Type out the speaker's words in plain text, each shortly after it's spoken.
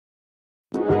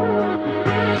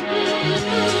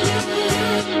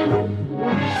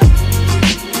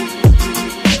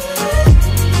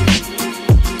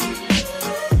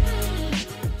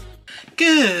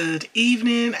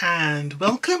evening and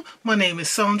welcome. My name is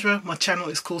Sandra. My channel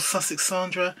is called Sussex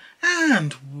Sandra,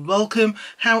 and welcome.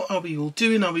 How are we all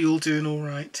doing? Are we all doing all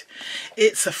right?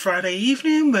 It's a Friday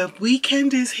evening where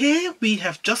weekend is here. We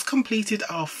have just completed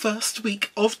our first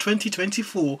week of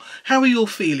 2024. How are you all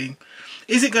feeling?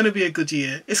 Is it going to be a good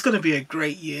year? It's going to be a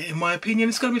great year. In my opinion,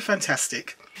 it's going to be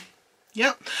fantastic.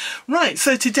 Yep. Right,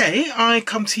 so today I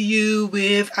come to you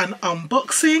with an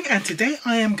unboxing, and today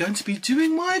I am going to be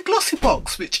doing my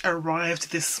Glossybox, which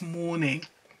arrived this morning.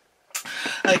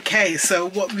 Okay, so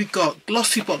what we got,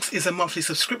 Glossybox is a monthly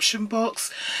subscription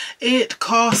box. It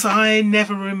costs, I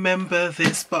never remember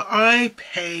this, but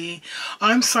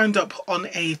I'm signed up on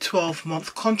a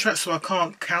 12-month contract, so I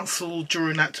can't cancel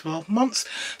during that 12 months.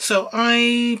 So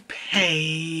I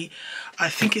pay, I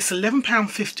think it's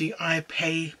 £11.50 I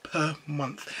pay per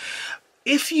month.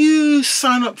 If you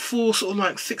sign up for sort of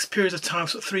like fixed periods of time,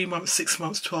 so 3 months, 6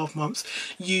 months, 12 months,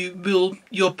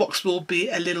 your box will be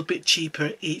a little bit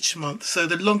cheaper each month. So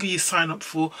the longer you sign up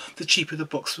for, the cheaper the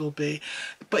box will be.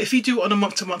 But if you do it on a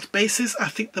month-to-month basis, I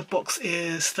think the box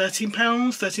is £13,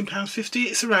 £13.50.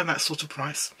 It's around that sort of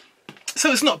price. So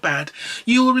it's not bad.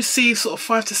 You will receive sort of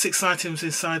 5 to 6 items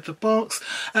inside the box,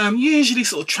 usually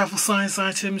sort of travel size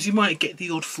items. You might get the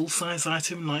odd full size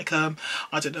item like, I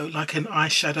don't know, like an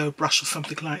eyeshadow brush or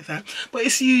something like that. But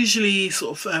it's usually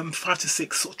sort of 5 to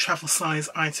 6 sort of travel size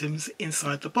items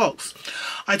inside the box.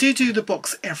 I do the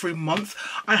box every month.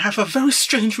 I have a very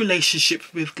strange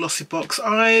relationship with Glossybox.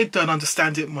 I don't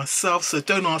understand it myself, so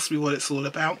don't ask me what it's all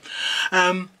about.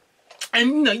 And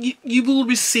you know, you will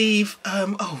receive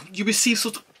you receive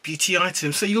sort of beauty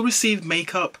items. So you'll receive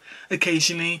makeup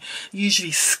occasionally,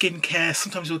 usually skincare,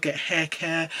 sometimes you'll get hair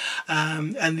care,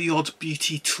 and the odd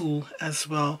beauty tool as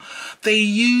well. They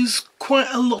use quite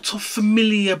a lot of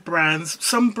familiar brands.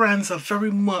 Some brands are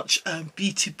very much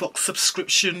beauty box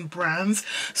subscription brands,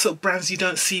 so brands you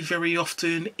don't see very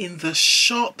often in the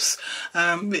shops,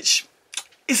 which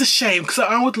it's a shame, because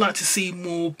I would like to see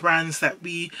more brands that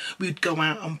we would go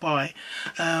out and buy,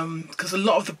 because a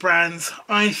lot of the brands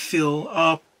I feel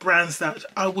are brands that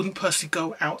I wouldn't personally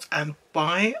go out and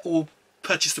buy or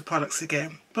purchase the products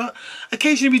again. But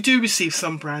occasionally we do receive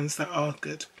some brands that are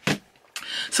good.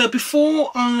 So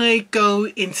before I go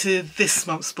into this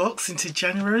month's box, into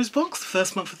January's box, the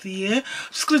first month of the year,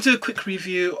 I'm just going to do a quick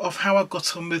review of how I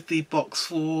got on with the box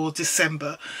for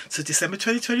December. So December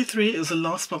 2023, it was the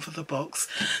last month of the box.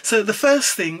 So the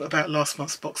first thing about last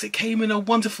month's box, it came in a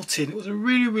wonderful tin. It was a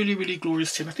really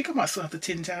glorious tin. I think I might still have the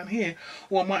tin down here,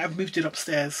 or I might have moved it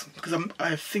upstairs, because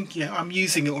I'm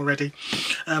using it already.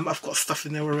 I've got stuff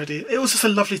in there already. It was just a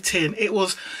lovely tin. It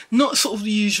was not sort of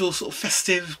the usual sort of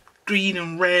festive green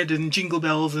and red and jingle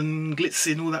bells and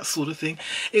glitzy and all that sort of thing.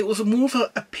 It was more of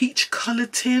a peach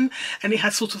coloured tin, and it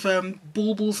had sort of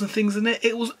baubles and things in it.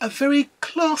 It was a very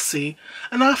classy,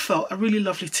 and I felt a really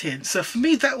lovely tin. So for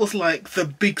me, that was like the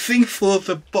big thing for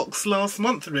the box last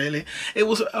month, really. It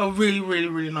was a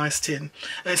really nice tin,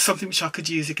 and it's something which I could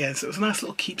use again. So it was a nice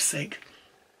little keepsake.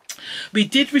 We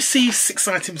did receive 6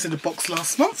 items in the box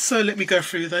last month, so let me go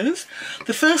through those.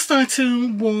 The first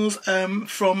item was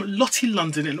from Lottie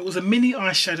London, and it was a mini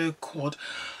eyeshadow quad.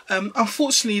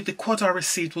 Unfortunately, the quad I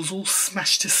received was all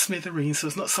smashed to smithereens, so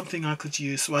it's not something I could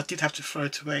use, so I did have to throw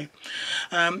it away,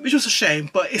 which was a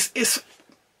shame. But it's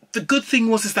the good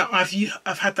thing is that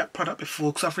I've had that product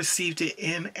before, because I've received it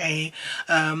in an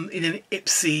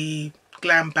Ipsy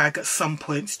glam bag at some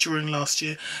point during last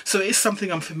year, so it's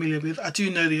something I'm familiar with. I do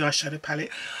know the eyeshadow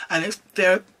palette, and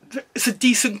it's a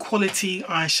decent quality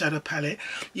eyeshadow palette.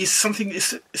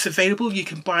 It's available. You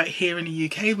can buy it here in the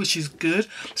UK, which is good.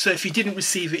 So if you didn't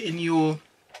receive it in your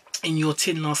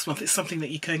tin last month, it's something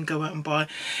that you can go out and buy.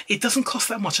 It doesn't cost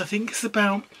that much. I think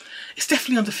it's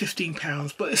definitely under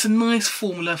 £15, but it's a nice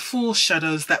formula for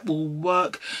shadows that will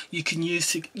work. You can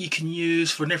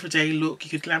use for an everyday look. You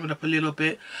could glam it up a little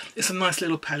bit. It's a nice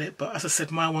little palette, but as I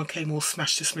said, my one came all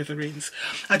smashed to smithereens.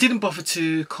 I didn't bother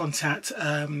to contact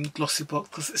Glossybox,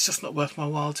 because it's just not worth my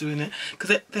while doing it,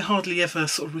 because they hardly ever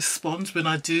sort of respond when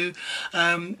I do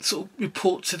sort of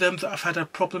report to them that I've had a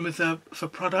problem with a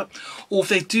product, or if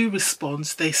they do respond,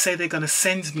 they say they're going to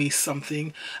send me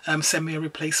something, send me a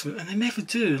replacement, and they never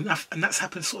do. And that's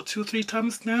happened sort of 2 or 3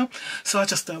 times now, so I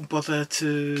just don't bother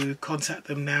to contact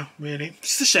them now, really.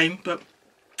 It's a shame, but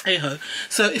hey ho.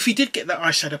 So if you did get that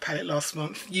eyeshadow palette last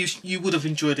month, you would have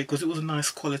enjoyed it, because it was a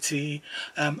nice quality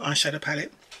eyeshadow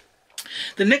palette.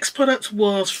 The next product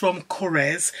was from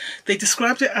Korres. They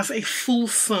described it as a full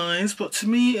size, but to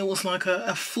me it was like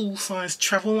a full size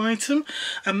travel item,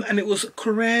 and it was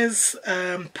Korres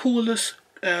poreless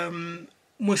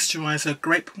moisturiser,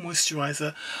 grape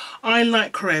moisturiser. I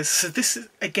like Crez, so this is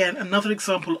again another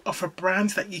example of a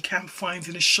brand that you can find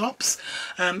in the shops.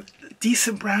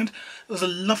 Decent brand. It was a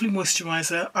lovely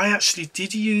moisturiser. I actually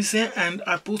did use it, and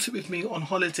I brought it with me on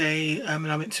holiday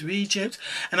and I went to Egypt,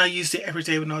 and I used it every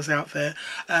day when I was out there.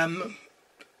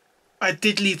 I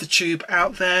did leave the tube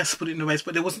out there, so put it in the waste,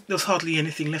 but there was hardly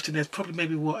anything left in there. Probably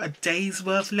maybe what, a day's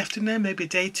worth left in there, maybe a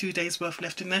day, 2 days worth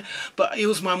left in there. But it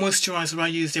was my moisturiser I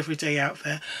used every day out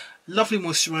there. Lovely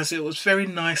moisturiser. It was very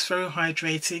nice, very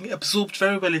hydrating, absorbed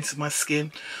very well into my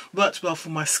skin, worked well for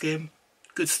my skin.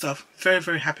 Good stuff. Very,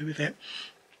 very happy with it.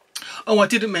 Oh, I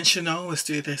didn't mention, I always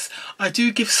do this, I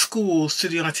do give scores to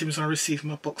the items I receive in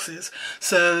my boxes.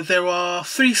 So there are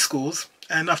 3 scores,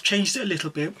 and I've changed it a little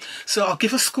bit. So I'll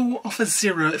give a score of a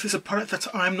 0 if it's a product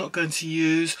that I'm not going to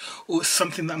use, or it's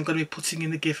something that I'm going to be putting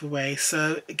in the giveaway.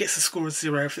 So it gets a score of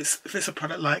 0 if it's a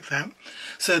product like that.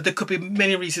 So there could be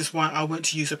many reasons why I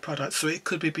won't use a product. So it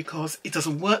could be because it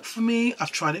doesn't work for me.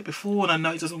 I've tried it before and I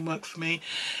know it doesn't work for me.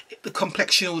 The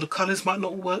complexion or the colours might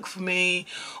not work for me,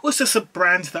 or it's just a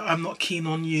brand that I'm not keen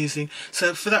on using.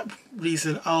 So for that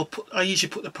reason, I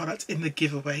usually put the product in the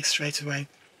giveaway straight away.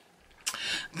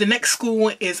 The next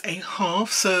score is a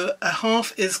half, so a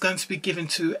half is going to be given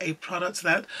to a product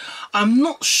that I'm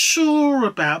not sure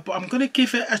about, but I'm going to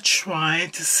give it a try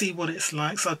to see what it's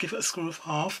like, so I'll give it a score of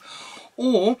half.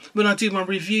 Or when I do my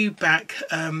review back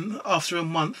after a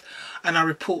month and I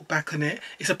report back on it,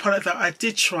 it's a product that I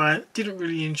did try, didn't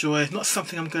really enjoy, not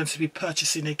something I'm going to be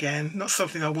purchasing again, not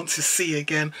something I want to see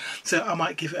again, so I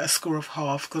might give it a score of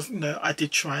half because, you know, I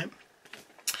did try it.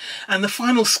 And the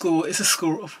final score is a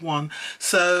score of 1.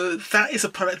 So that is a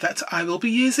product that I will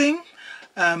be using.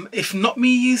 If not me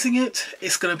using it,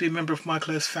 it's going to be a member of my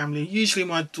close family, usually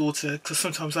my daughter, because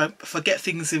sometimes I forget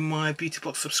things in my beauty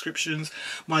box subscriptions.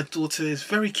 My daughter is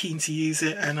very keen to use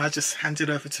it and I just hand it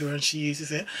over to her and she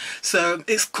uses it. So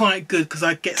it's quite good because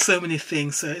I get so many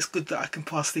things, so it's good that I can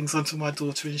pass things on to my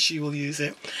daughter and she will use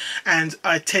it. And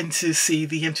I tend to see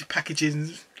the empty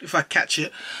packaging if I catch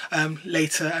it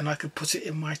later, and I can put it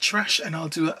in my trash, and I'll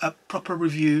do a proper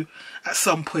review at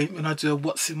some point when I do a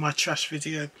what's in my trash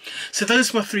video. So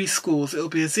those are my 3 scores. It'll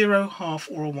be a 0, half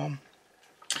or a 1.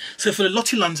 So for the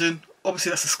Lottie London, obviously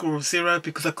that's a score of 0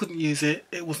 because I couldn't use it.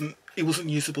 It wasn't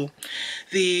usable.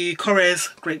 The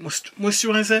Korres Great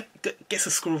Moisturiser gets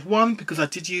a score of 1 because I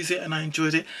did use it and I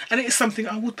enjoyed it, and it is something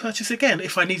I would purchase again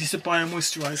if I needed to buy a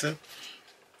moisturiser.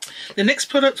 The next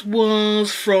product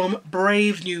was from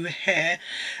Brave New Hair,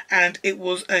 and it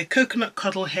was a coconut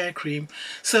cuddle hair cream.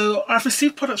 So I've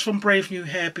received products from Brave New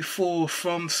Hair before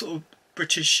from sort of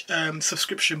British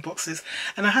subscription boxes,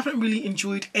 and I haven't really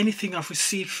enjoyed anything I've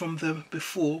received from them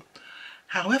before.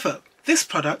 However, this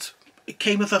product, it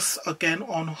came with us again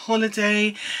on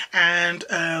holiday, and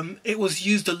it was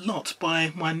used a lot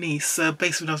by my niece. So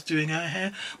basically when I was doing her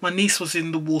hair, my niece was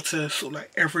in the water sort of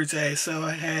like every day, so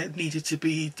her hair needed to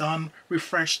be done,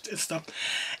 refreshed and stuff.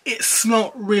 It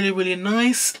smelled really, really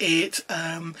nice. It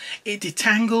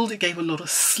detangled, it gave a lot of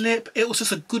slip. It was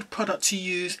just a good product to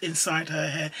use inside her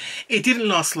hair. It didn't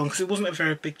last long because it wasn't a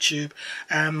very big tube,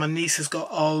 and my niece has got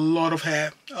a lot of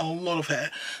hair,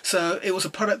 so it was a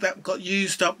product that got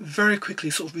used up very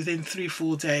quickly, sort of within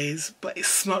 3-4 days, but it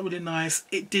smelled really nice.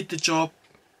 It did the job.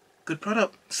 Good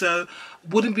product. So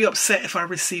wouldn't be upset if I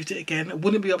received it again. I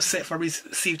wouldn't be upset if I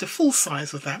received a full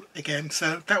size of that again.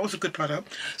 So that was a good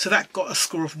product. So that got a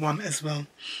score of 1 as well.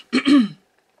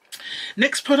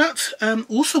 Next product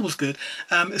also was good.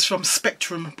 It's from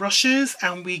Spectrum Brushes,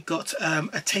 and we got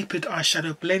a tapered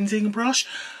eyeshadow blending brush.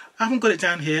 I haven't got it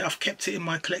down here, I've kept it in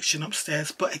my collection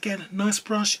upstairs, but again, nice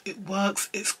brush, it works,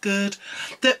 it's good.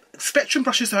 The Spectrum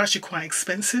brushes are actually quite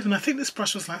expensive, and I think this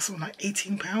brush was like something like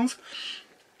 £18,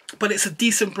 but it's a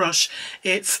decent brush.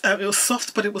 It was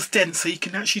soft, but it was dense, so you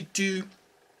can actually do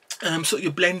sort of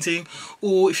your blending,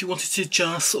 or if you wanted to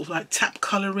just sort of like tap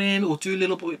colour in or do a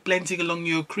little bit of blending along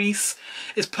your crease,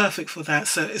 it's perfect for that.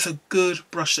 So it's a good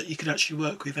brush that you can actually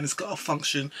work with, and it's got a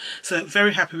function. So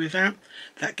very happy with that.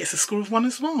 That gets a score of 1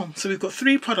 as well. So we've got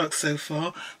 3 products so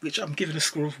far, which I'm giving a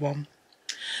score of 1.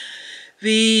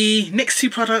 The next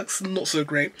 2 products, not so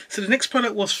great. So the next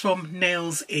product was from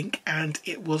Nails Inc, and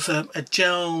it was a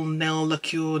gel nail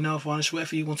lacquer, nail varnish,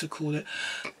 whatever you want to call it.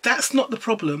 That's not the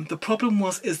problem. The problem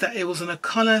is that it was in a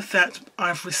colour that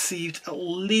I've received at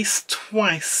least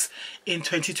twice in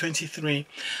 2023.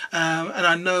 And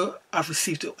I know I've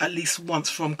received it at least once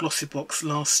from Glossybox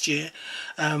last year.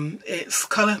 It's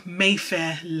colour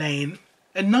Mayfair Lane.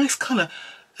 A nice colour.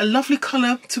 A lovely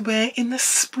colour to wear in the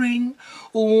spring,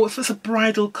 or if it's a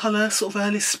bridal colour, sort of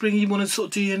early spring, you want to sort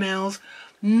of do your nails.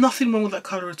 Nothing wrong with that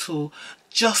colour at all.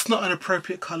 just not an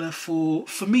appropriate colour for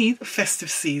me, the festive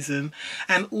season,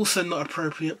 and also not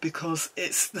appropriate because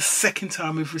it's the second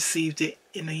time we've received it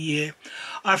in a year.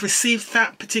 I've received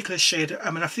that particular shade,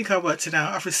 I mean, I think I worked it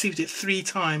out, I've received it 3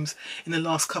 times in the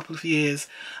last couple of years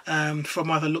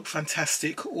from either Look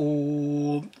Fantastic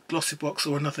or Glossybox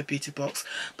or another beauty box,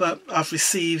 but I've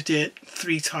received it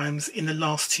 3 times in the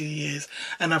last 2 years,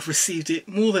 and I've received it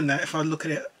more than that if I look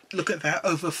at that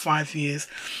over 5 years.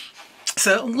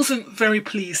 So I wasn't very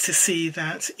pleased to see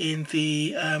that in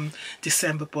the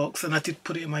December box, and I did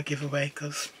put it in my giveaway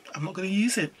because I'm not going to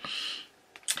use it.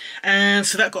 And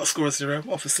so that got a score of 0,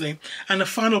 obviously. And the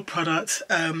final product,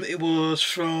 it was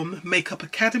from Makeup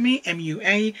Academy,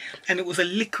 MUA, and it was a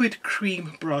liquid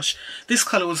cream brush. This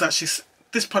colour was actually...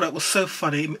 This product was so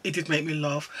funny, it did make me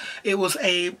laugh. It was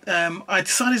a, I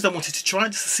decided I wanted to try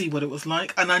it just to see what it was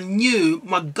like. And I knew,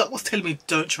 my gut was telling me,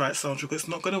 don't try it, Sandra, because it's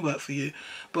not going to work for you.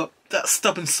 But that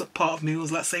stubborn part of me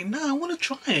was like saying, no, I want to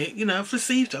try it. You know, I've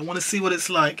received it. I want to see what it's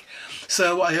like.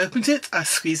 So I opened it, I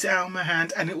squeezed it out of my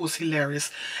hand, and it was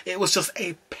hilarious. It was just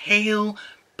a pale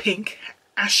pink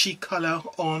ashy colour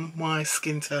on my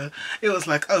skin tone. It was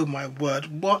like, oh my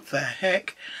word, what the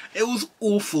heck. It was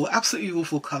awful, absolutely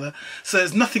awful colour. So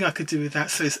there's nothing I could do with that,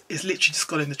 so it's literally just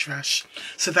gone in the trash.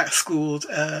 So that scored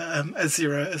a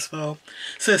 0 as well.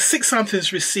 So 6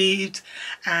 items received,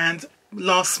 and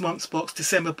last month's box,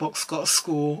 December box, got a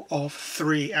score of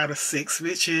 3 out of 6,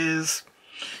 which is,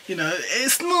 you know,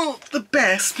 it's not the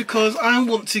best because I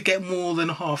want to get more than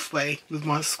halfway with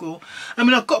my score. I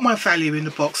mean, I've got my value in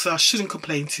the box, so I shouldn't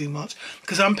complain too much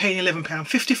because I'm paying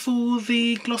 £11.50 for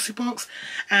the Glossybox,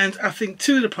 and I think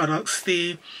 2 of the products,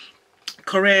 the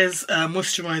Corrèze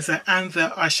moisturiser and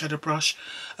the eyeshadow brush,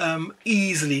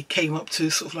 easily came up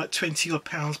to sort of like £20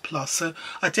 odd plus. So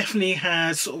I definitely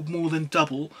had sort of more than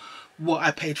double what I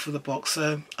paid for the box,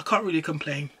 so I can't really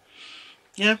complain.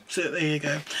 Yeah, so there you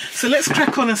go. So let's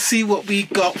crack on and see what we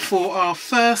got for our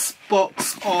first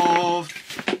box of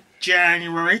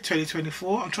January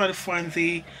 2024. I'm trying to find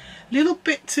the little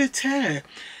bit to tear.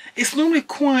 It's normally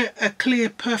quite a clear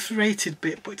perforated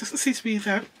bit, but it doesn't seem to be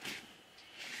that.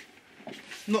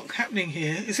 Not happening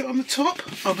here. Is it on the top?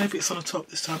 Oh, maybe it's on the top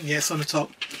this time. Yeah, it's on the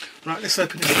top. Right, let's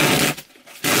open it.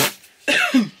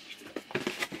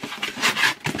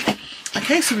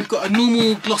 Okay, so we've got a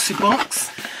normal glossy box.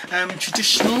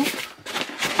 Traditional.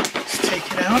 Let's take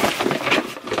it out.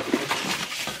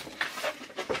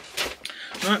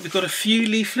 Right, we've got a few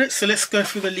leaflets, so let's go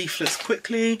through the leaflets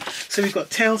quickly. So we've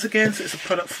got Tails again, so it's a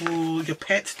product for your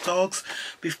pet dogs.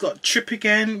 We've got Trip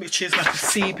again, which is like a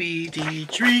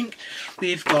CBD drink.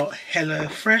 We've got Hello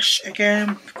Fresh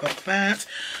again, we've got that.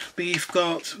 We've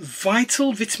got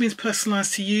Vital, vitamins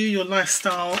personalised to you, your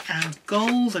lifestyle and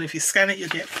goals. And if you scan it, you'll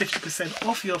get 50%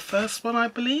 off your first one, I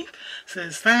believe. So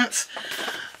there's that.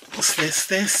 What's this?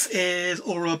 This is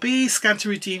Oral-B, scan to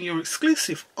redeem your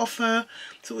exclusive offer.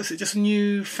 So what is it? Just a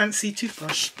new fancy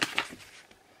toothbrush.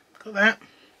 Got that.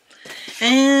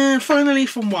 And finally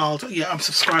from Wild. Yeah, I'm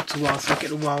subscribed to Wild, so I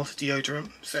get the Wild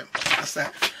deodorant. So that's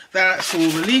that. That's all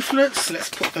the leaflets. Let's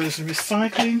put those in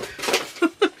recycling.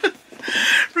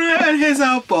 Right, and here's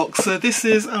our box. So this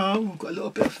is our, we've got a little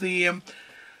bit of the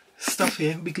stuff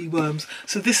here, wiggly worms.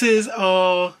 So this is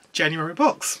our January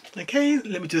box. Okay,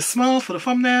 let me do a smile for the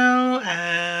thumbnail,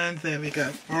 and there we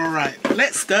go. All right,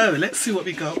 let's go. Let's see what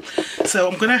we got. So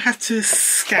I'm gonna have to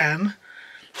scan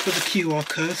for the QR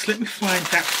code. So let me find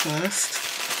that first.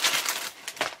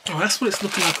 Oh, that's what it's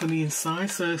looking like on the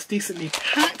inside. So it's decently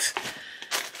packed.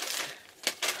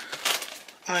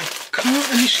 I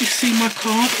can't initially see my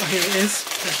card. Oh, here it is.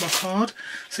 There's my card.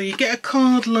 So you get a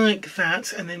card like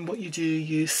that, and then what you do,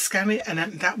 you scan it, and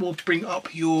then that will bring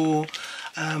up your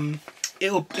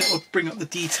it'll bring up the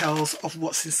details of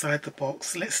what's inside the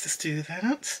box. Let's just do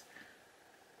that.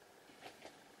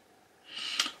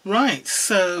 Right,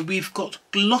 so we've got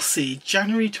Glossy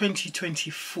January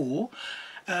 2024.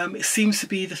 It seems to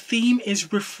be, the theme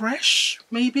is refresh,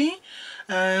 maybe.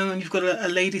 And you've got a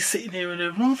lady sitting here in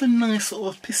a rather nice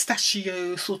sort of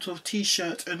pistachio sort of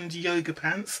t-shirt and yoga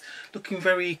pants, looking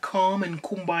very calm and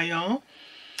kumbaya.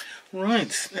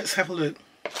 Right, let's have a look.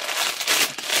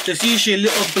 There's usually a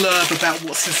little blurb about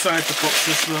what's inside the box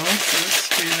as well, so let's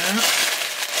do that.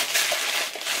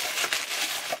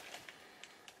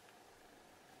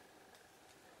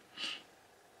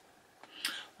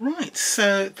 Right,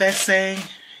 so they're saying,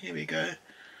 here we go.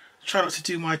 Try not to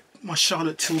do my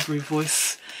Charlotte Tilbury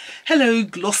voice. Hello,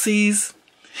 Glossies.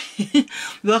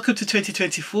 Welcome to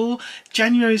 2024.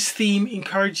 January's theme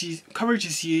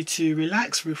encourages you to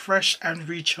relax, refresh and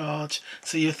recharge.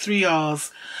 So your 3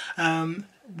 R's.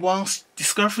 whilst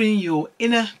discovering your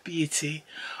inner beauty.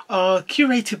 Our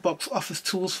curated box offers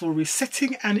tools for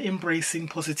resetting and embracing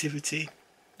positivity.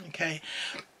 Okay.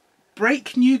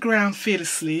 Break new ground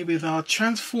fearlessly with our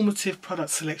transformative product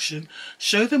selection.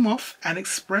 Show them off and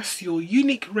express your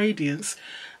unique radiance.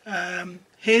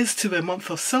 Here's to a month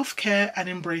of self-care and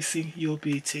embracing your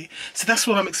beauty. So that's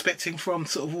what I'm expecting from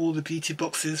sort of all the beauty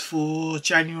boxes for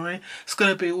January. It's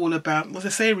going to be all about, what I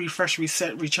say, refresh,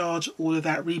 reset, recharge, all of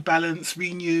that, rebalance,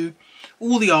 renew,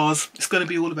 all the R's. It's going to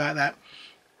be all about that.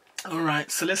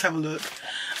 Alright, so let's have a look.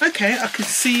 Okay, I can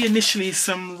see initially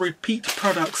some repeat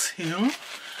products here.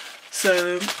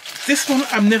 So this one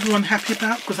I'm never unhappy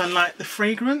about because I like the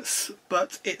fragrance,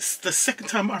 but it's the second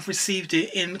time I've received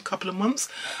it in a couple of months.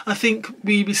 I think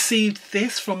we received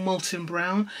this from Molton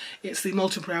Brown. It's the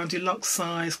Molton Brown Deluxe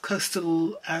Size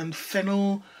Coastal and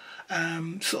Fennel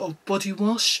sort of body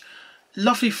wash.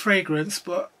 Lovely fragrance,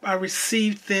 but I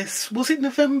received this, was it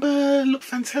November? Look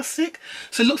Fantastic.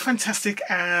 So Look Fantastic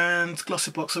and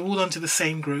Glossybox are all under the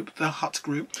same group, the Hut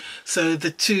group. So the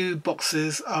two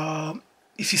boxes are,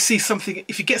 if you see something,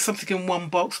 if you get something in one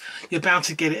box, you're bound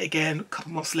to get it again a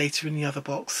couple months later in the other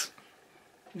box.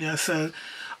 Yeah, so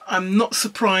I'm not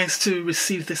surprised to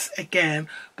receive this again,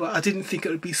 but I didn't think it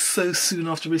would be so soon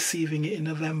after receiving it in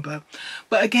November.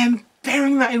 But again,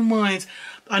 bearing that in mind,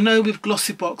 I know with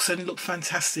Glossybox and Look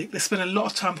Fantastic, they spend a lot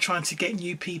of time trying to get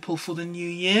new people for the new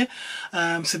year.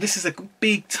 So this is a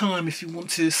big time if you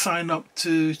want to sign up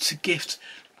to gift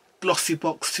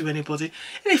Glossybox to anybody.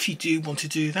 And if you do want to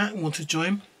do that and want to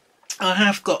join, I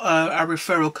have got a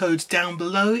referral code down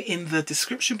below in the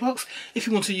description box if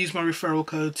you want to use my referral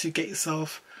code to get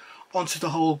yourself onto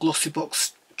the whole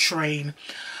Glossybox train.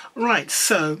 Right,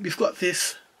 so we've got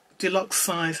this deluxe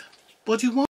size body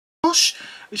wash,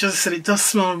 which, as I said, it does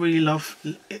smell really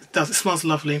it smells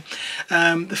lovely.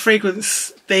 The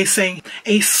fragrance, they're saying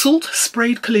a salt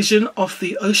sprayed collision of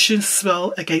the ocean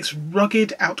swell against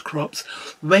rugged outcrops,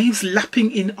 waves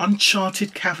lapping in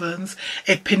uncharted caverns,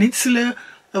 a peninsula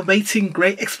awaiting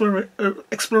great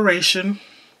exploration.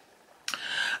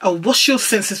 Wash your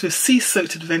senses with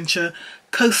sea-soaked adventure,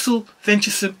 coastal,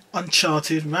 venturesome,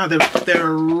 uncharted. Wow, they're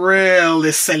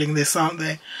really selling this, aren't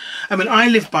they? I mean, I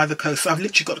live by the coast, so I've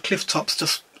literally got cliff tops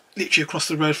just literally across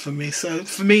the road from me. So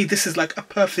for me, this is like a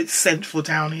perfect scent for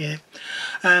down here.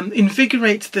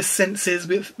 Invigorate the senses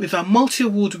with our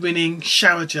multi-award winning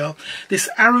shower gel. This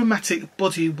aromatic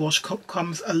body wash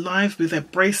comes alive with a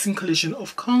bracing collision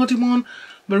of cardamom,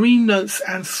 marine notes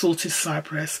and salted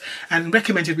cypress, and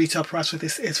recommended retail price for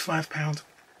this is £5.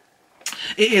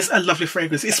 It is a lovely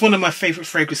fragrance. It's one of my favourite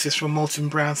fragrances from Molton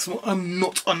Brown, so I'm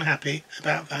not unhappy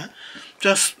about that.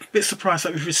 Just a bit surprised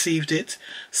that we've received it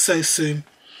so soon.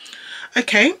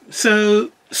 Okay,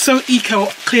 so Eco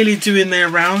clearly doing their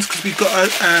rounds because we've got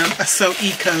a So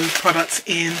Eco product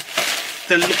in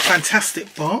the Look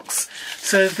Fantastic box.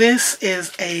 So this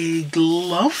is a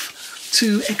glove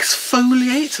to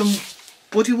exfoliate and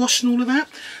body wash and all of that.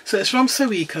 So it's from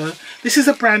So Eco. This is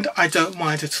a brand I don't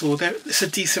mind at all. It's a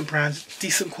decent brand,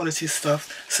 decent quality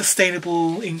stuff,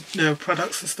 sustainable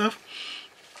products and stuff.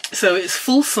 So it's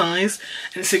full size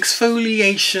and it's an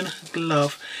exfoliation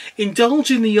glove. Indulge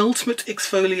in the ultimate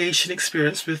exfoliation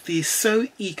experience with the So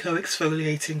Eco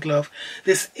exfoliating glove.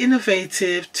 This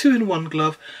innovative 2-in-1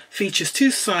 glove features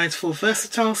two sides for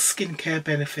versatile skincare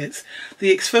benefits.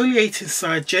 The exfoliating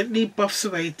side gently buffs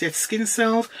away dead skin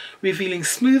cells, revealing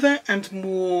smoother and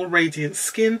more radiant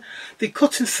skin. The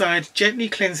cotton side gently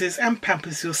cleanses and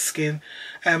pampers your skin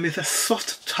with a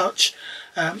soft touch.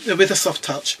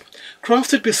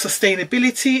 Crafted with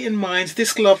sustainability in mind,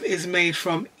 this glove is made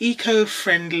from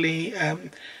eco-friendly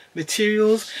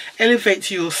materials. Elevate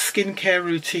your skincare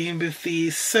routine with the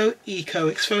So Eco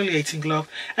exfoliating glove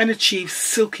and achieve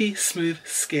silky smooth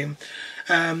skin.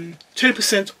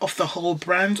 20% off the whole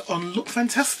brand on Look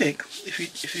Fantastic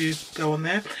if you go on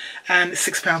there, and it's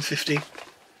 £6.50.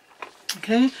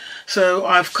 Okay, so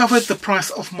I've covered the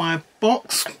price of my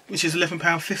box, which is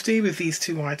 £11.50 with these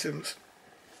two items.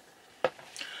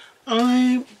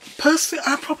 I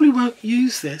probably won't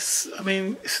use this. I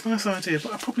mean, it's a nice idea,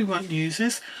 but I probably won't use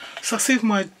this. So I'll see if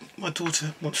my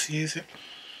daughter wants to use it.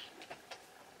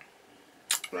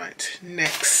 Right,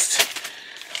 next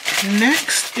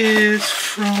is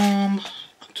from,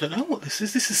 I don't know what this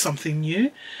is. This is something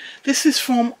new. This is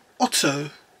from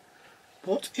Otto.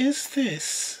 What is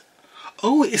this?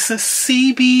 Oh, it's a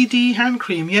CBD hand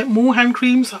cream. Yeah, more hand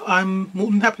creams. I'm more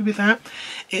than happy with that.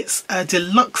 It's a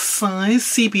deluxe size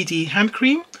CBD hand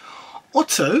cream.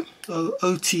 Otto,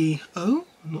 O-T-O,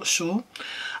 I'm not sure.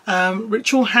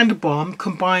 Ritual Hand Balm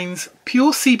combines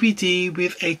pure CBD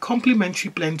with a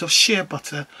complementary blend of shea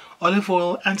butter, olive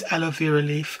oil and aloe vera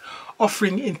leaf,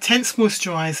 offering intense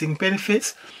moisturising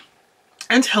benefits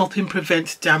and helping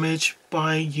prevent damage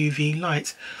by UV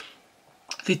light.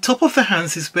 The top of the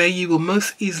hands is where you will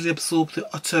most easily absorb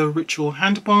the Otto Ritual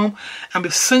Hand Balm, and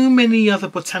with so many other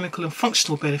botanical and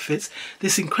functional benefits,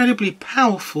 this incredibly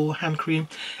powerful hand cream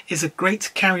is a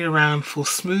great carry around for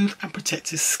smooth and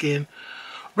protected skin.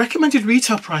 Recommended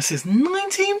retail price is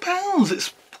 £19.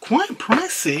 It's quite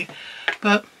pricey,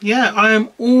 but yeah, I am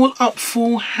all up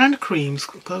for hand creams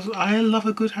because I love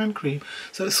a good hand cream.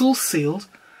 So it's all sealed.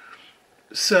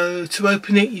 So to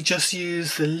open it, you just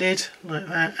use the lid like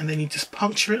that, and then you just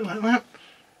puncture it like that,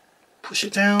 push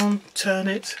it down, turn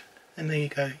it, and there you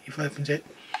go, you've opened it.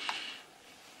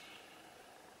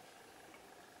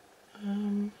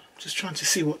 Just trying to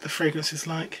see what the fragrance is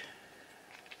like.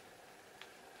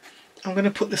 I'm going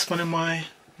to put this one in my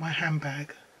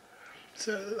handbag.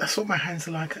 So that's what my hands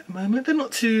are like at the moment. They're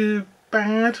not too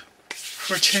bad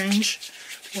for a change.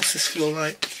 What's this feel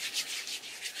like?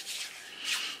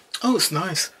 Oh, it's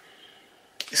nice.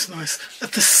 It's nice.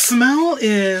 The smell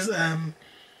is,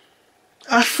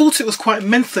 I thought it was quite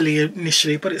mentholy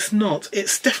initially, but it's not.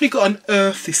 It's definitely got an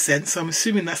earthy scent, so I'm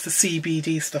assuming that's the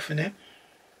CBD stuff in it.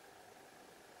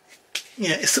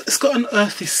 Yeah, it's got an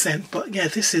earthy scent, but yeah,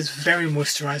 this is very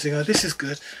moisturising. Oh, this is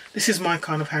good. This is my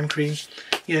kind of hand cream.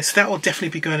 Yeah, so that will definitely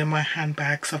be going in my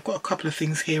handbag. So I've got a couple of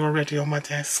things here already on my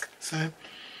desk. So,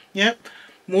 yeah,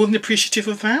 more than appreciative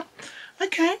of that.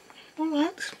 Okay, all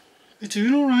right. We're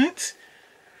doing all right.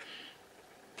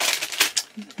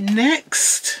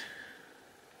 Next,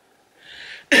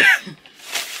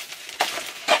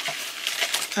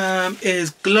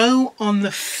 is Glow on the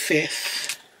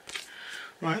 5th.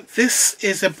 Right, this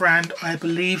is a brand I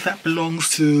believe that belongs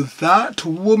to that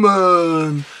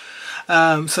woman.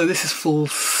 So this is full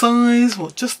size,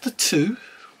 what, just the 2?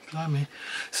 Blimey.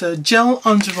 So gel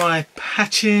under eye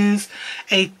patches,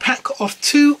 a pack of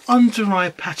 2 under eye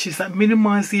patches that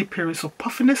minimise the appearance of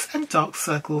puffiness and dark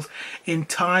circles in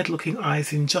tired looking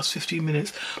eyes in just 15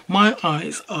 minutes. My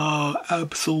eyes are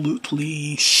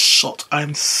absolutely shot.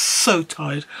 I'm so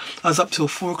tired. I was up till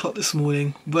 4 o'clock this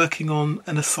morning working on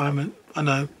an assignment. I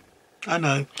know.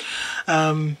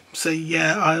 So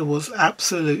yeah, I was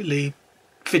absolutely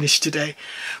finished today.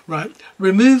 Right,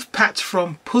 remove patch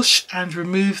from push and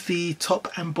remove the top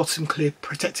and bottom clear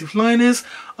protective liners.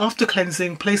 After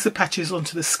cleansing, place the patches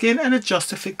onto the skin and adjust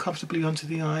to fit comfortably onto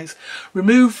the eyes.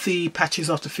 Remove the patches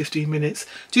after 15 minutes.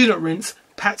 Do not rinse.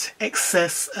 Pat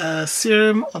excess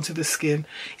serum onto the skin.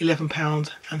 £11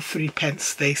 and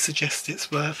 3p they suggest it's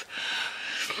worth.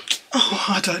 Oh,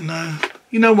 I don't know.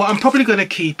 You know what, I'm probably going to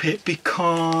keep it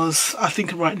because I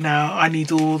think right now I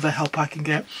need all the help I can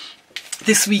get.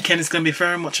 This weekend is going to be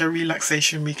very much a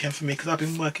relaxation weekend for me because I've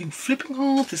been working flipping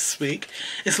hard this week.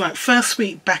 It's like first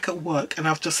week back at work and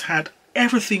I've just had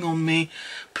everything on me,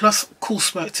 plus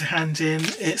coursework to hand in.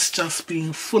 It's just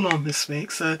been full on this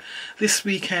week. So this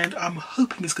weekend I'm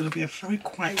hoping it's going to be a very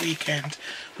quiet weekend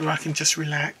where I can just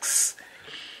relax.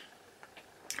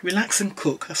 Relax and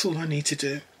cook, that's all I need to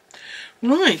do.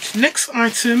 Right, next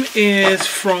item is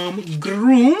from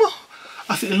Groom.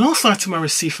 I think the last item I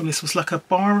received from this was like a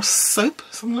bar of soap,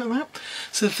 something like that.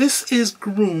 So this is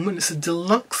Groom and it's a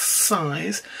deluxe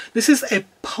size. This is a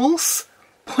Pulse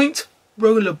Point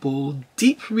Rollerball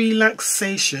Deep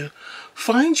Relaxation.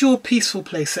 Find your peaceful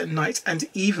place at night and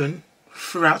even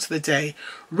throughout the day.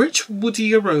 Rich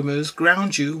woody aromas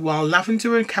ground you while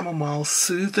lavender and chamomile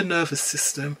soothe the nervous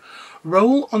system.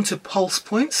 Roll onto pulse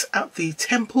points at the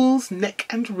temples, neck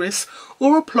and wrists,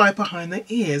 or apply behind the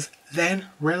ears, then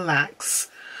relax.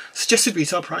 Suggested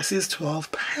retail price is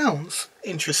 £12.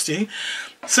 Interesting.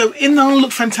 So in our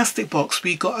Look Fantastic box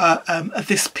we got a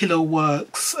This Pillow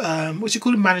Works, what do you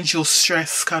call it, manage your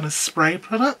stress kind of spray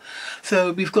product.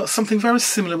 So we've got something very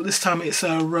similar, but this time it's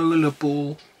a roller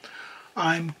ball.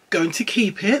 I'm going to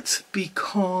keep it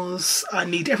because I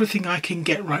need everything I can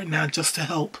get right now just to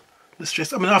help the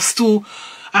stress. I mean,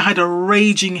 I had a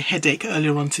raging headache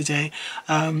earlier on today.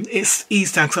 It's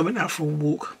eased down because I went out for a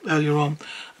walk earlier on,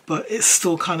 but it's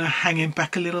still kind of hanging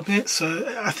back a little bit. So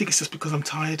I think it's just because I'm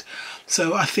tired.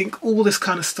 So I think all this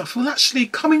kind of stuff will actually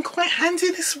come in quite handy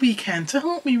this weekend to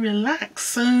help me relax.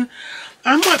 So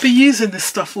I might be using this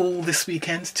stuff all this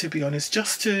weekend, to be honest,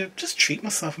 just to treat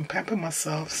myself and pamper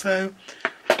myself. So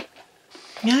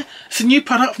yeah, it's a new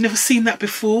product. I've never seen that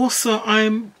before, so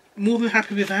I'm more than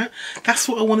happy with that. That's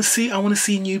what I want to see. I want to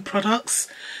see new products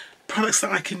that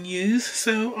I can use,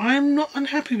 so I'm not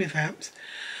unhappy with that.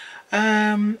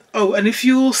 Oh, and if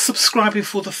you're subscribing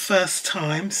for the first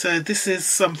time, so this is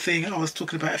something I was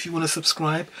talking about. If you want to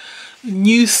subscribe,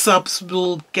 new subs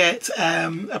will get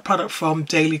a product from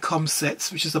Daily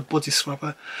Comsets, which is a body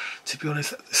scrubber. To be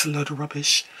honest, it's a load of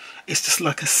rubbish. It's just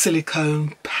like a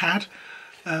silicone pad.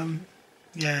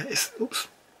 Yeah, it's, oops,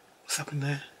 what's happened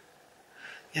there?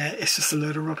 Yeah, it's just a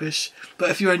load of rubbish. But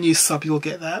if you're a new sub, you'll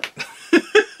get that.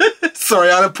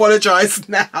 Sorry, I apologise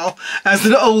now. As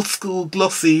an old school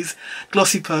glossy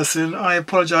person, I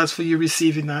apologise for you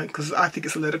receiving that, because I think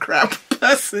it's a load of crap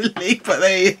personally. But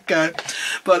there you go.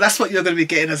 But that's what you're going to be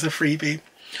getting as a freebie.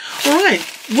 Alright,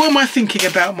 what am I thinking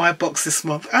about my box this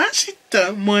month? I actually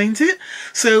don't mind it.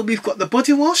 So we've got the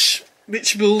body wash,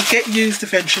 which will get used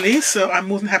eventually. So I'm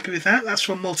more than happy with that. That's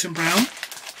from Molton Brown.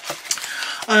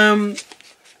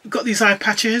 Got these eye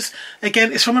patches.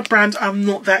 Again, it's from a brand I'm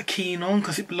not that keen on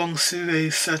because it belongs to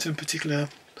a certain particular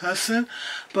person.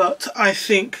 But I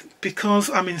think because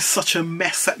I'm in such a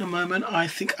mess at the moment, I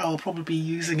think I'll probably be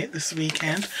using it this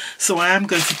weekend. So I am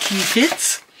going to keep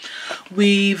it.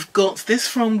 We've got this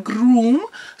from Groom.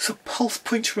 It's a pulse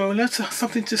point roller,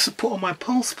 something to support on my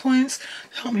pulse points,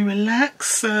 help me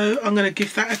relax. So I'm going to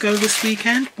give that a go this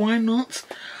weekend. Why not?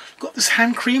 Got this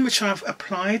hand cream which I've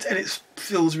applied and it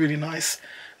feels really nice.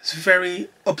 It's very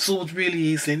absorbed really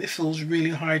easily and it feels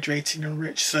really hydrating and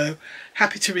rich, so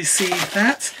happy to receive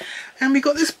that. And we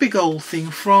got this big old thing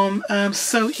from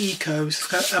So Eco, which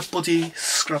is a body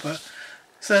scrubber.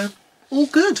 So all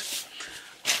good.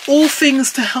 All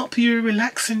things to help you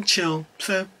relax and chill,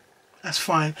 so that's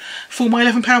fine. For my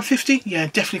 £11.50, yeah,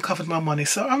 definitely covered my money,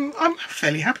 so I'm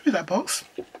fairly happy with that box.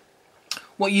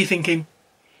 What are you thinking?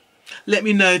 Let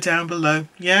me know down below,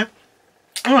 yeah?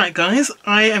 Alright guys,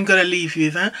 I am going to leave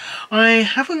you there. I'm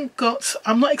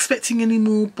not expecting any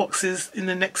more boxes in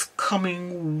the next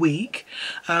coming week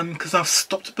because I've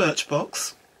stopped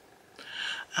Birchbox.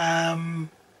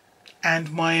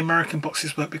 And my American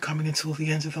boxes won't be coming until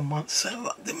the end of the month,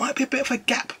 so there might be a bit of a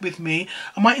gap with me.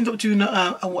 I might end up doing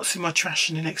a what's in my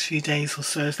trash in the next few days or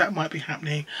so that might be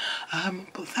happening.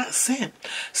 But that's it.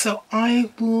 So I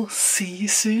will see you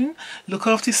soon. Look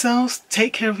after yourselves,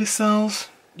 take care of yourselves.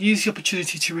 Use the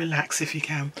opportunity to relax if you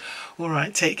can.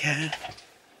 Alright, take care.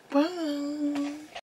 Bye.